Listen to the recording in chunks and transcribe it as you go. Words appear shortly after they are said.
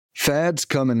Fads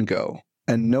come and go,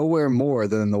 and nowhere more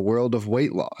than in the world of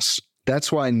weight loss.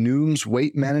 That's why Noom's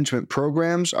weight management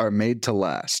programs are made to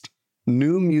last.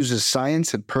 Noom uses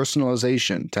science and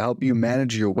personalization to help you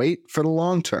manage your weight for the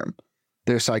long term.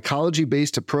 Their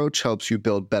psychology-based approach helps you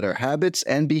build better habits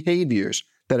and behaviors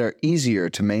that are easier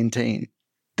to maintain.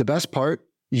 The best part?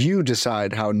 You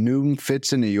decide how Noom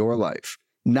fits into your life,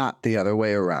 not the other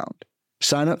way around.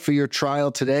 Sign up for your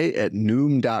trial today at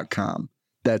Noom.com.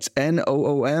 That's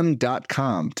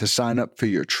Noom.com to sign up for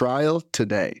your trial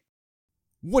today.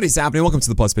 What is happening? Welcome to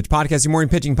the Plus Pitch Podcast, your morning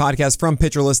pitching podcast from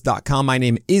PitcherList.com. My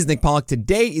name is Nick Pollock.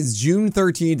 Today is June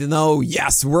 13th, and oh,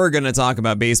 yes, we're going to talk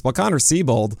about baseball. Connor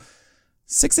Seabold,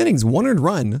 6 innings, 1 earned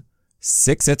run,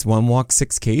 6 hits, 1 walk,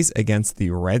 6 Ks against the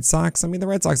Red Sox. I mean, the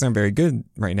Red Sox aren't very good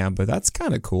right now, but that's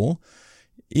kind of cool.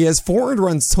 He has 4 earned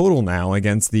runs total now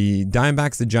against the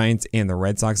Diamondbacks, the Giants, and the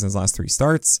Red Sox in his last 3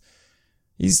 starts.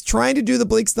 He's trying to do the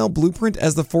Blake Snell blueprint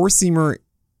as the four-seamer.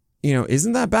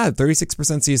 Isn't that bad. 36%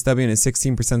 CSW and a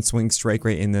 16% swing strike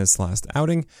rate in this last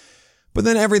outing. But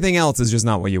then everything else is just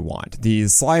not what you want. The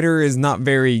slider is not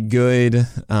very good.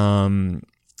 The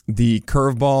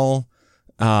curveball,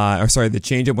 the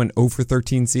changeup went 0 for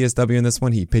 13 CSW in this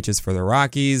one. He pitches for the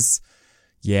Rockies.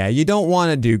 Yeah, you don't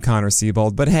want to do Connor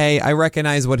Seabold, but hey, I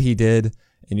recognize what he did,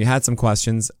 and you had some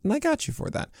questions, and I got you for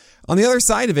that. On the other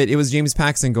side of it, it was James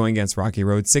Paxton going against Rocky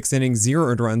Road. 6 innings, 0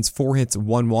 earned runs, 4 hits,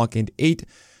 1 walk, and 8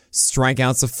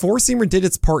 strikeouts. The four-seamer did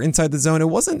its part inside the zone. It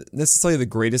wasn't necessarily the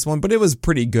greatest one, but it was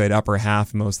pretty good, upper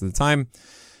half most of the time.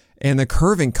 And the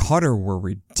curve and cutter were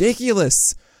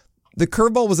ridiculous. The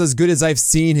curveball was as good as I've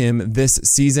seen him this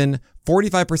season.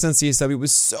 45% CSW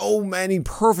was so many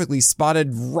perfectly spotted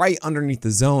right underneath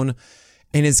the zone.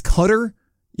 And his cutter,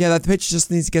 yeah, that pitch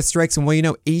just needs to get strikes.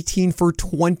 And 18 for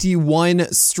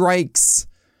 21 strikes.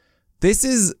 This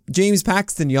is James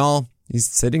Paxton, y'all. He's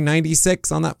sitting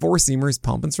 96 on that four-seamer. He's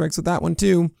pumping strikes with that one,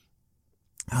 too.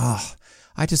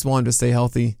 I just want him to stay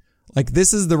healthy.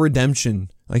 This is the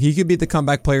redemption. He could be the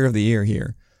comeback player of the year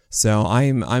here. So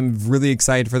I'm really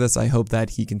excited for this. I hope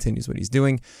that he continues what he's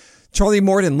doing. Charlie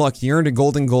Morton, look, he earned a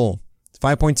golden goal.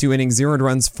 5.2 innings, 0 earned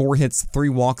runs, 4 hits, 3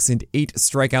 walks, and 8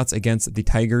 strikeouts against the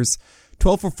Tigers.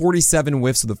 12 for 47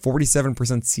 whiffs with a 47%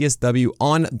 CSW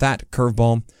on that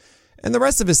curveball. And the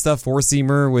rest of his stuff,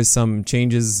 four-seamer with some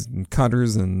changes and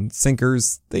cutters and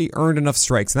sinkers, they earned enough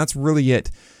strikes. And that's really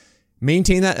it.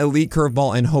 Maintain that elite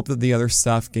curveball and hope that the other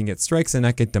stuff can get strikes and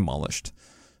not get demolished.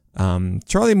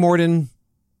 Charlie Morton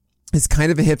is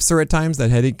kind of a hipster at times, that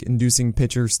headache-inducing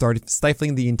pitcher started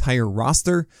stifling the entire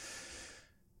roster.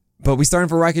 But we started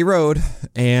for Rocky Road,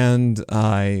 and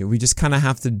we just kind of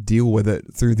have to deal with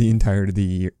it through the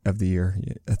entirety of the year.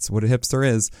 That's what a hipster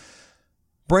is.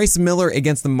 Bryce Miller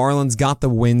against the Marlins got the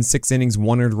win. 6 innings,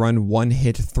 1 earned run, 1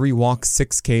 hit, 3 walks,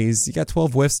 6 Ks. He got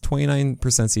 12 whiffs, 29%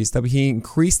 CSW. He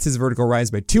increased his vertical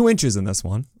rise by 2 inches in this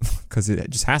one because it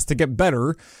just has to get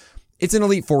better. It's an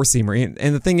elite four-seamer.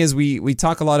 And the thing is, we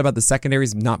talk a lot about the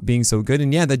secondaries not being so good.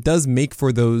 And yeah, that does make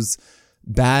for those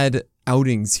bad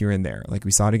outings here and there.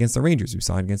 We saw it against the Rangers. We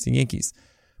saw it against the Yankees.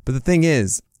 But the thing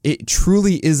is, it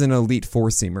truly is an elite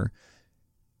four-seamer.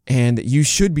 And you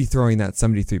should be throwing that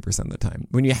 73% of the time.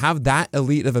 When you have that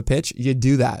elite of a pitch, you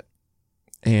do that.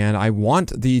 And I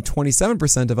want the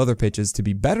 27% of other pitches to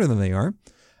be better than they are.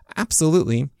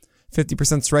 Absolutely.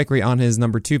 50% strike rate on his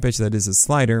number 2 pitch, that is his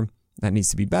slider. That needs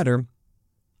to be better.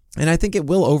 And I think it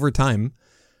will over time.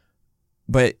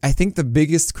 But I think the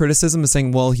biggest criticism is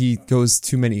saying, well, he goes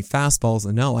too many fastballs.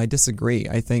 And no, I disagree.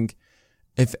 I think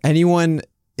if anyone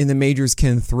in the majors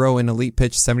can throw an elite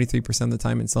pitch 73% of the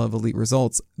time and still have elite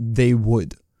results, they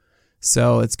would.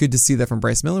 So it's good to see that from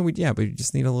Bryce Miller. But you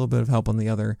just need a little bit of help on the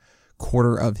other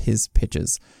quarter of his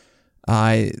pitches.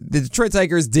 The Detroit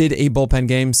Tigers did a bullpen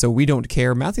game, so we don't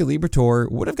care. Matthew Liberatore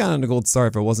would have gotten a gold star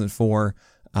if it wasn't for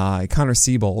Connor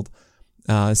Seabold.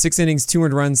 6 innings, 2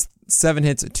 earned runs, 7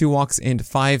 hits, 2 walks, and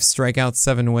 5 strikeouts,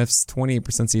 7 whiffs, 28%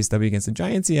 CSW against the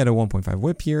Giants. He had a 1.5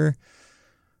 whip here.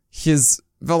 His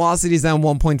velocity is down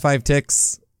 1.5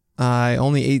 ticks.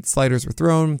 Only 8 sliders were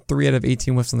thrown, 3 out of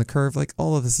 18 whiffs on the curve.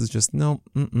 All of this is just,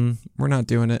 we're not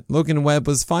doing it. Logan Webb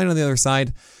was fine on the other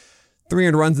side. 3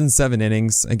 earned runs in 7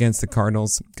 innings against the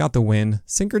Cardinals. Got the win.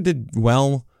 Sinker did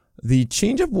well. The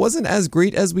changeup wasn't as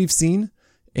great as we've seen,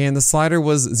 and the slider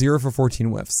was 0 for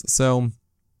 14 whiffs. So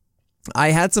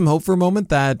I had some hope for a moment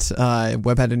that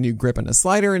Webb had a new grip on a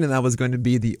slider, and that was going to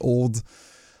be the old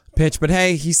pitch. But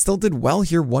hey, he still did well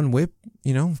here. 1 whip,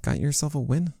 got yourself a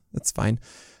win. That's fine.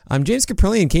 James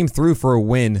Caprillion came through for a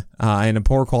win in a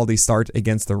poor quality start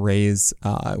against the Rays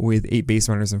with 8 base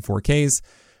runners and 4 Ks.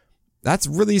 That's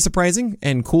really surprising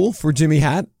and cool for Jimmy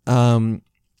Hatt.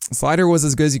 Slider was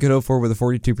as good as you could hope for with a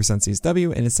 42%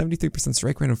 CSW, and his 73%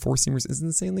 strike rate on four-seamers is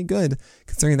insanely good,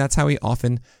 considering that's how he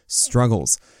often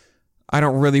struggles. I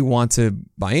don't really want to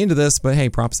buy into this, but hey,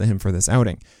 props to him for this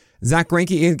outing. Zach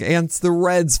Greinke against the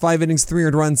Reds, 5 innings, 3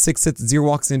 earned runs, 6 hits, 0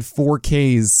 walks, and 4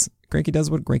 Ks. Greinke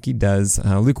does what Greinke does.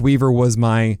 Luke Weaver was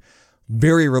my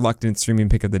very reluctant streaming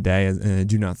pick of the day,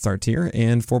 do not start tier,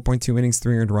 and 4.2 innings,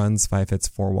 3 earned runs, 5 hits,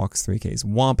 4 walks, 3 Ks.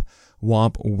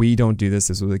 Womp, we don't do this.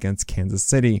 This was against Kansas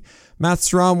City. Matt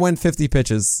Strahm went 50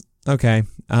 pitches. Okay.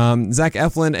 Zach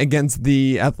Eflin against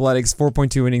the Athletics,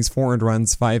 4.2 innings, 4 earned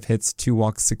runs, 5 hits, 2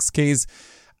 walks, 6 Ks.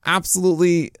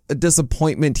 Absolutely a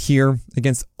disappointment here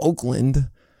against Oakland.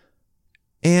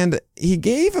 And he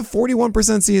gave a 41%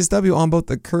 CSW on both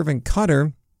the curve and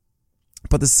cutter,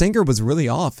 but the sinker was really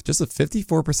off. Just a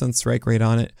 54% strike rate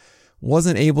on it.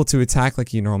 Wasn't able to attack like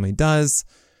he normally does.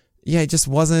 Yeah, it just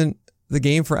wasn't the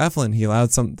game for Eflin. He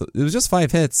allowed it was just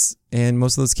 5 hits, and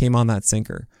most of those came on that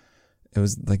sinker. It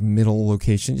was like middle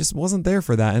location. Just wasn't there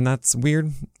for that, and that's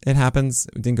weird. It happens.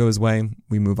 It didn't go his way.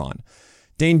 We move on.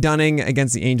 Dane Dunning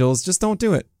against the Angels. Just don't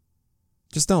do it.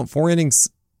 Just don't. 5 innings,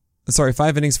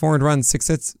 4 earned runs, 6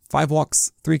 hits, 5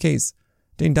 walks, 3 Ks.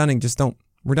 Dane Dunning, just don't.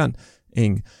 We're done.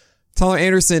 Tyler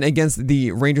Anderson against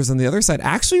the Rangers on the other side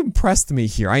actually impressed me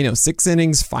here. I know 6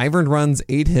 innings, 5 earned runs,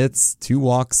 8 hits, 2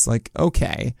 walks. Like,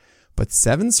 okay. But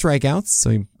 7 strikeouts,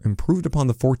 so he improved upon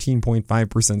the 14.5%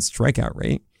 strikeout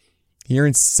rate. He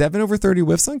earned 7 over 30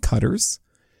 whiffs on cutters.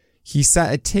 He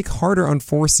sat a tick harder on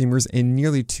four-seamers and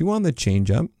nearly 2 on the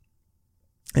changeup.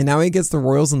 And now he gets the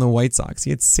Royals and the White Sox. He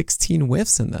had 16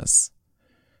 whiffs in this.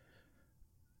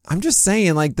 I'm just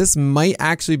saying, like, this might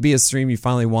actually be a stream you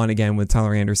finally want again with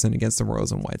Tyler Anderson against the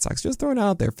Royals and White Sox. Just throwing it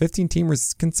out there.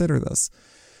 15-teamers, consider this.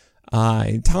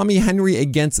 Tommy Henry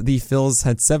against the Phils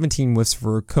had 17 whiffs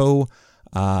for co-share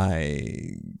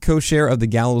of the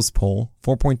Gallows poll.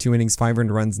 4.2 innings, 5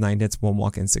 earned runs, 9 hits, 1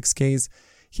 walk, and 6 Ks.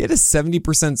 He had a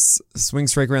 70% swing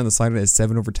strike rate on the slider at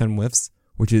 7 over 10 whiffs,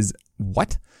 which is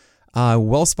what?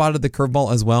 Well spotted the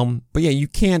curveball as well. But yeah, you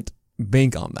can't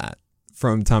bank on that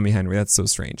from Tommy Henry. That's so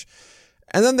strange.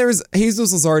 And then there's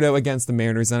Jesus Luzardo against the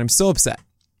Mariners, and I'm so upset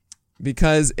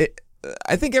because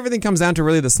I think everything comes down to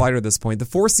really the slider at this point. The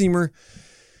four-seamer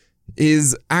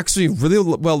is actually really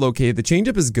well located. The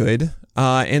changeup is good.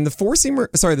 And the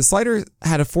slider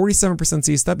had a 47%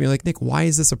 CSW. You're like, Nick, why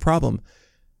is this a problem?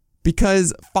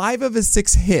 Because 5 of his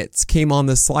 6 hits came on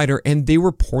the slider, and they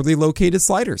were poorly located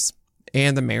sliders.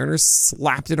 And the Mariners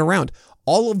slapped it around.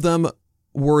 All of them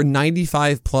were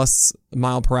 95 plus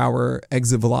mile per hour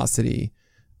exit velocity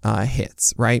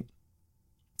hits, right?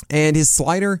 And his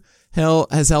slider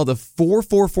has held a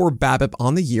 4.44 BABIP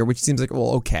on the year, which seems like,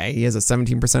 well, okay, he has a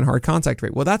 17% hard contact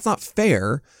rate. Well, that's not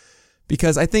fair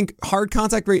because I think hard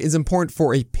contact rate is important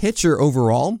for a pitcher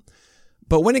overall.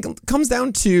 But when it comes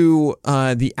down to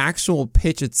the actual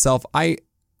pitch itself, I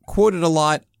quoted a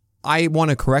lot. I want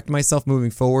to correct myself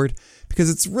moving forward because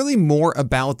it's really more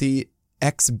about the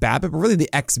xBABIP, but really the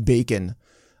xBacon.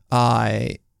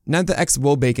 Not the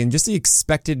xWOBACON, just the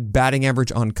expected batting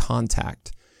average on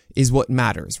contact is what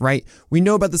matters, right? We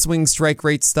know about the swing strike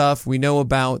rate stuff. We know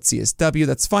about CSW.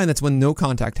 That's fine. That's when no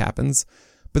contact happens.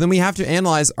 But then we have to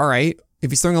analyze, all right, if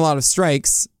he's throwing a lot of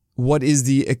strikes, what is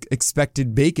the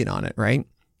expected bacon on it, right?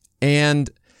 And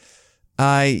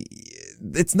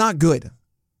it's not good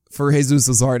for Jesus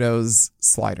Luzardo's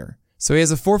slider. So he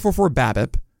has a 4.44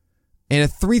 BABIP and a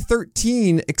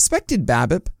 3.13 expected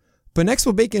BABIP, but next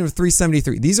will bacon of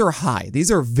 3.73. These are high. These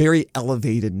are very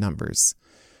elevated numbers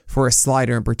for a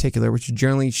slider in particular, which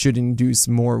generally should induce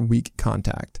more weak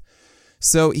contact.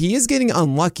 So he is getting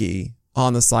unlucky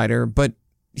on the slider, but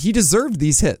he deserved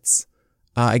these hits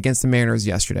against the Mariners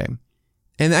yesterday.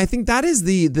 And I think that is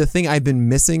the thing I've been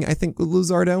missing, I think, with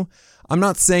Luzardo. I'm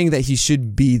not saying that he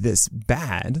should be this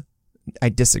bad. I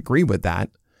disagree with that.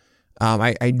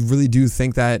 I really do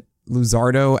think that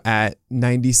Luzardo at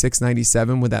 96,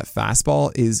 97 with that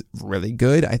fastball is really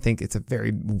good. I think it's a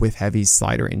very whiff-heavy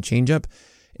slider and changeup.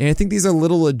 And I think these are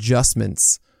little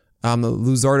adjustments that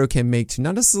Luzardo can make to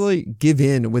not necessarily give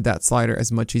in with that slider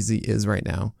as much as he is right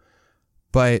now.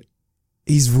 But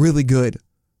he's really good.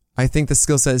 I think the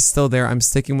skill set is still there. I'm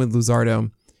sticking with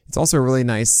Luzardo. It's also a really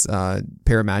nice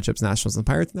pair of matchups, Nationals and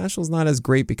Pirates. Nationals not as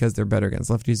great because they're better against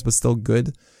lefties, but still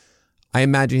good. I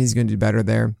imagine he's going to do better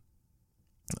there.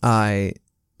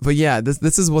 But yeah,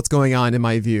 this is what's going on in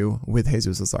my view with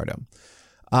Jesus Luzardo.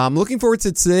 I'm looking forward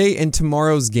to today and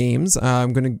tomorrow's games.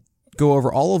 I'm going to go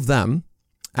over all of them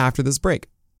after this break.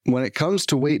 When it comes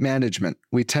to weight management,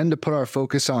 we tend to put our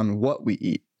focus on what we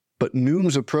eat, but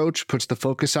Noom's approach puts the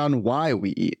focus on why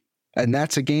we eat, and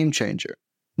that's a game changer.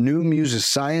 Noom uses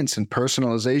science and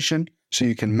personalization so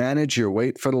you can manage your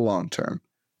weight for the long term.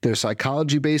 Their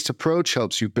psychology-based approach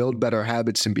helps you build better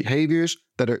habits and behaviors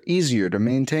that are easier to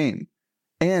maintain.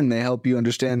 And they help you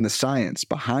understand the science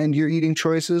behind your eating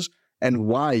choices and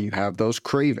why you have those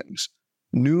cravings.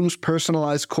 Noom's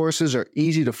personalized courses are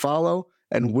easy to follow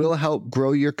and will help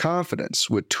grow your confidence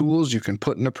with tools you can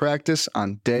put into practice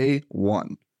on day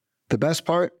one. The best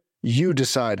part? You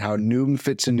decide how Noom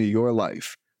fits into your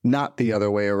life, not the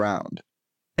other way around.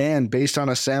 And based on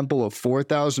a sample of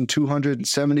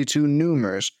 4,272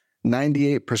 Noomers,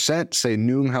 98% say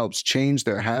Noom helps change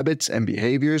their habits and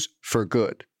behaviors for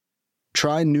good.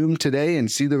 Try Noom today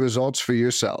and see the results for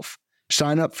yourself.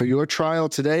 Sign up for your trial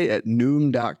today at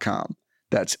Noom.com.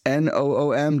 That's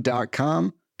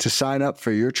Noom.com to sign up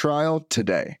for your trial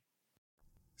today.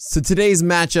 So today's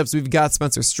matchups, we've got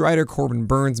Spencer Strider, Corbin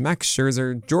Burns, Max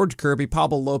Scherzer, George Kirby,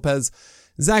 Pablo Lopez,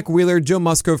 Zach Wheeler, Joe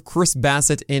Musgrove, Chris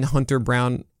Bassett, and Hunter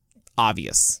Brown.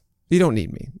 Obvious. You don't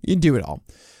need me. You do it all.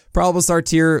 Probable start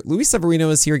tier. Luis Severino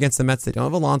is here against the Mets. They don't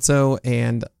have Alonso,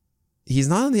 and he's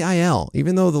not on the IL.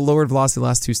 Even though the lowered velocity the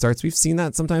last two starts, we've seen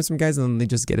that sometimes from guys, and then they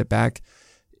just get it back.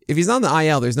 If he's on the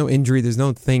IL, there's no injury, there's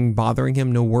no thing bothering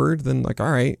him, no word, then like,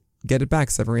 all right, get it back,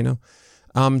 Severino.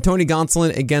 Tony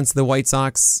Gonsolin against the White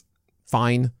Sox,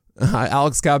 fine.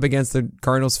 Alex Cobb against the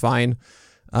Cardinals, fine.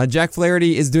 Jack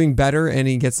Flaherty is doing better, and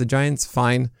he gets the Giants,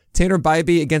 fine. Tanner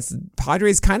Bybee against the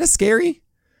Padres, kind of scary.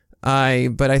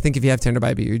 But I think if you have Tanner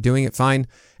Bybee, you're doing it fine.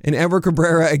 And Edward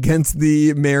Cabrera against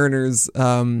the Mariners.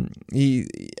 He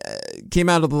came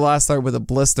out of the last start with a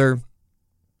blister,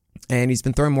 and he's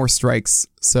been throwing more strikes.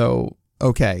 So,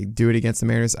 okay, do it against the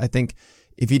Mariners. I think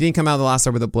if he didn't come out of the last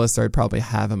start with a blister, I'd probably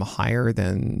have him higher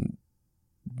than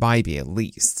Bybee at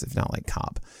least, if not like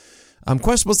Cobb.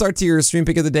 Questionable start to your stream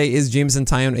pick of the day is Jameson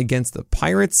Taillon against the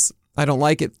Pirates. I don't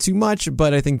like it too much,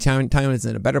 but I think Taillon is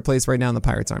in a better place right now, and the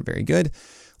Pirates aren't very good.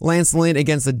 Lance Lynn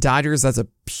against the Dodgers, that's a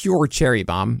pure cherry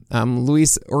bomb.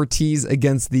 Luis Ortiz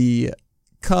against the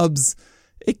Cubs,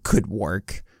 it could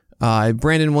work.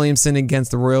 Brandon Williamson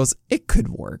against the Royals, it could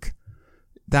work.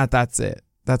 That's it.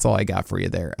 That's all I got for you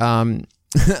there.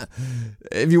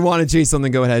 If you want to chase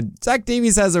something, go ahead. Zach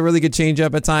Davies has a really good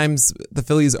changeup at times. The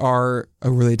Phillies are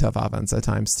a really tough offense at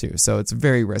times too, so it's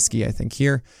very risky, I think,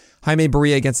 here. Jaime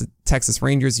Barria against the Texas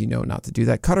Rangers, you know not to do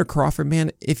that. Cutter Crawford,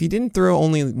 man, if he didn't throw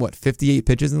only, 58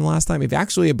 pitches in the last time, if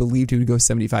actually I believed he would go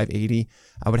 75-80,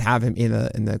 I would have him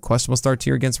in the questionable start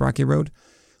tier against Rocky Road.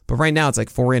 But right now, it's like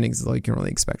 4 innings is all you can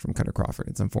really expect from Cutter Crawford.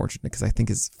 It's unfortunate because I think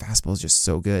his fastball is just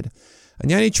so good.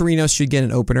 Yanni Chirinos should get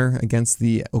an opener against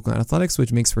the Oakland Athletics,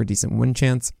 which makes for a decent win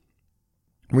chance.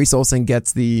 Reese Olson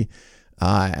gets the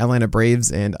Atlanta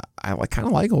Braves, and I kind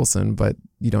of like Olson, but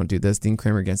you don't do this. Dean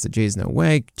Kramer against the Jays, no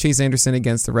way. Chase Anderson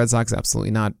against the Red Sox,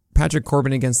 absolutely not. Patrick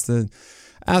Corbin against the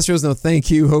Astros, no thank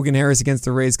you. Hogan Harris against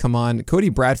the Rays, come on. Cody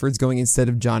Bradford's going instead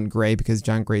of John Gray because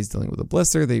John Gray's dealing with a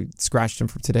blister. They scratched him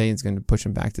for today and it's going to push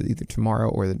him back to either tomorrow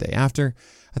or the day after.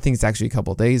 I think it's actually a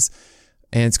couple of days.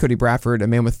 And it's Cody Bradford, a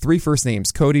man with 3 first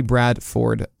names, Cody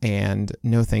Bradford, and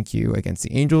no thank you against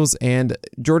the Angels. And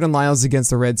Jordan Lyles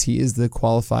against the Reds. He is the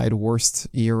qualified worst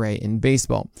ERA in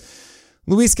baseball.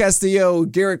 Luis Castillo,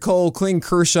 Garrett Cole, Clayton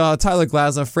Kershaw, Tyler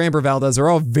Glasnow, Framber Valdez are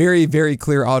all very, very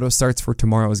clear auto starts for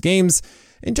tomorrow's games.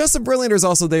 And Justin Verlander is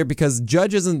also there because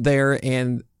Judge isn't there.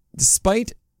 And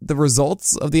despite the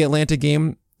results of the Atlanta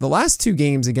game, the last 2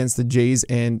 games against the Jays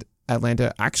and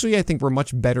Atlanta actually, I think, were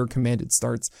much better commanded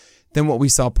starts than what we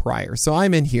saw prior. So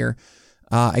I'm in here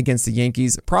against the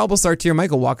Yankees. Probable start tier.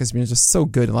 Michael Wacha's been just so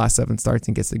good in the last 7 starts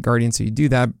and gets the Guardians, so you do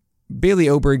that. Bailey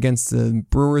Ober against the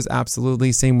Brewers,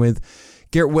 absolutely. Same with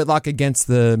Garrett Whitlock against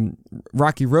the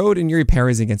Rocky Road and Yuri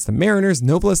Perez against the Mariners.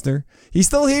 No blister. He's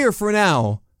still here for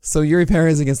now. So Yuri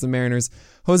Perez against the Mariners.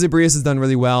 Jose Barrios has done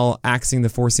really well, axing the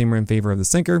 4-seamer in favor of the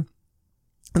sinker.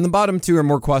 And the bottom 2 are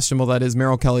more questionable. That is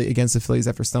Merrill Kelly against the Phillies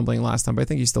after stumbling last time, but I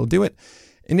think you still do it.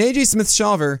 And AJ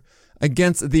Smith-Shawver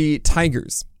against the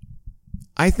Tigers.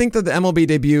 I think that the MLB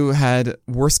debut had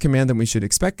worse command than we should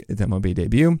expect at the MLB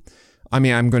debut. I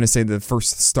mean, I'm going to say the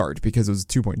first start because it was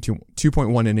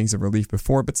 2.1 innings of relief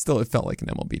before, but still it felt like an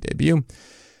MLB debut.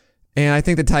 And I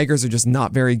think the Tigers are just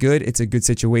not very good. It's a good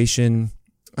situation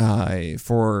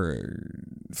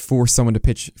for someone to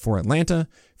pitch for Atlanta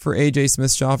for AJ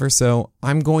Smith-Shawver, so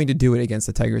I'm going to do it against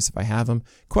the Tigers if I have him.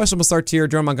 Questionable start tier.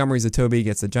 Jordan Montgomery's a Toby,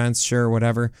 gets the Giants, sure,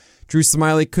 whatever. Drew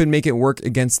Smiley could make it work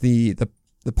against the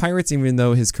Pirates, even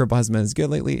though his curveball hasn't been as good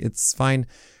lately. It's fine.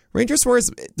 Ranger Suarez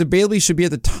debatably should be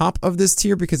at the top of this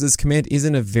tier because his command is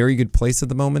in a very good place at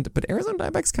the moment, but Arizona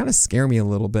Diamondbacks kind of scare me a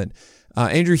little bit.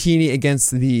 Andrew Heaney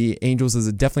against the Angels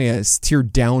is definitely a tier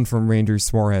down from Ranger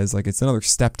Suarez. Like, it's another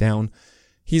step down.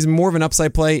 He's more of an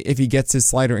upside play if he gets his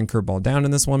slider and curveball down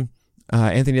in this one.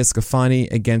 Anthony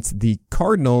Escafani against the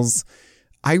Cardinals.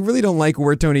 I really don't like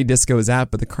where Tony Disco is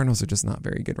at, but the Cardinals are just not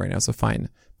very good right now, so fine.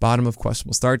 Bottom of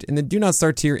questionable start. In the do not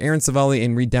start tier, Aaron Savali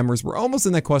and Reed Demers were almost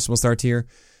in that questionable start tier.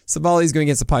 Savali's going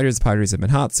against the Padres. The Padres have been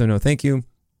hot, so no thank you.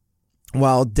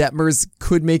 While Detmers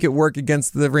could make it work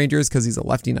against the Rangers because he's a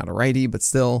lefty, not a righty, but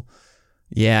still,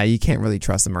 yeah, you can't really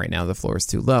trust him right now. The floor is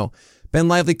too low. Ben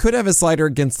Lively could have a slider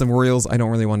against the Royals. I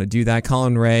don't really want to do that.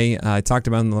 Colin Ray, I talked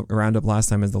about in the roundup last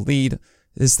time as the lead.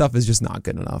 His stuff is just not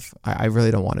good enough. I really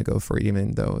don't want to go for it,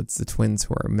 even though it's the Twins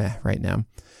who are meh right now.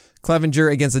 Clevenger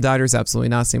against the Dodgers, absolutely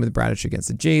not. Same with Bradish against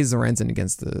the Jays. Lorenzen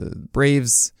against the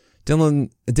Braves.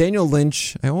 Daniel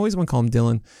Lynch, I always want to call him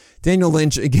Dylan. Daniel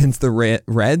Lynch against the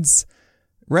Reds.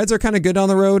 Reds are kind of good on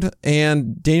the road,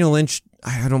 and Daniel Lynch,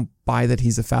 I don't buy that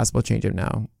he's a fastball changeup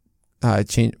now.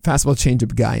 Fastball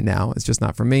changeup guy now. It's just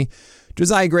not for me.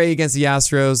 Josiah Gray against the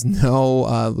Astros.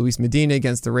 No. Luis Medina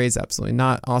against the Rays. Absolutely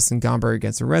not. Austin Gomber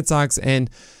against the Red Sox. And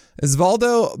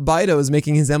Osvaldo Bido is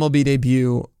making his MLB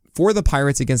debut for the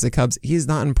Pirates against the Cubs. He's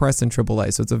not impressed in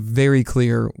AAA, so it's a very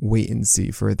clear wait and see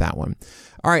for that one.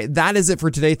 All right, that is it for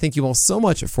today. Thank you all so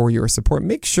much for your support.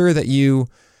 Make sure that you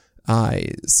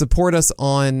support us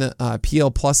on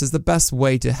PL Plus is the best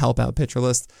way to help out Pitcher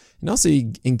List. And also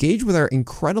engage with our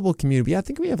incredible community. Yeah, I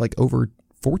think we have like over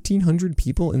 1,400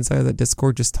 people inside of that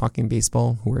Discord just talking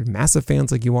baseball who are massive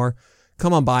fans like you are.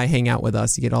 Come on by, hang out with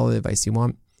us. You get all the advice you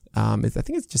want. I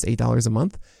think it's just $8 a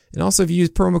month. And also if you use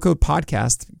promo code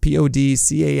PODCAST,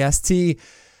 PODCAST,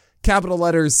 capital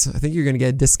letters, I think you're going to get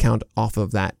a discount off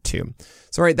of that too.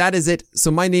 So all right, that is it.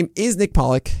 So my name is Nick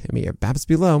Pollock, and may your BAPS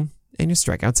be low and your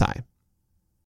strikeouts high.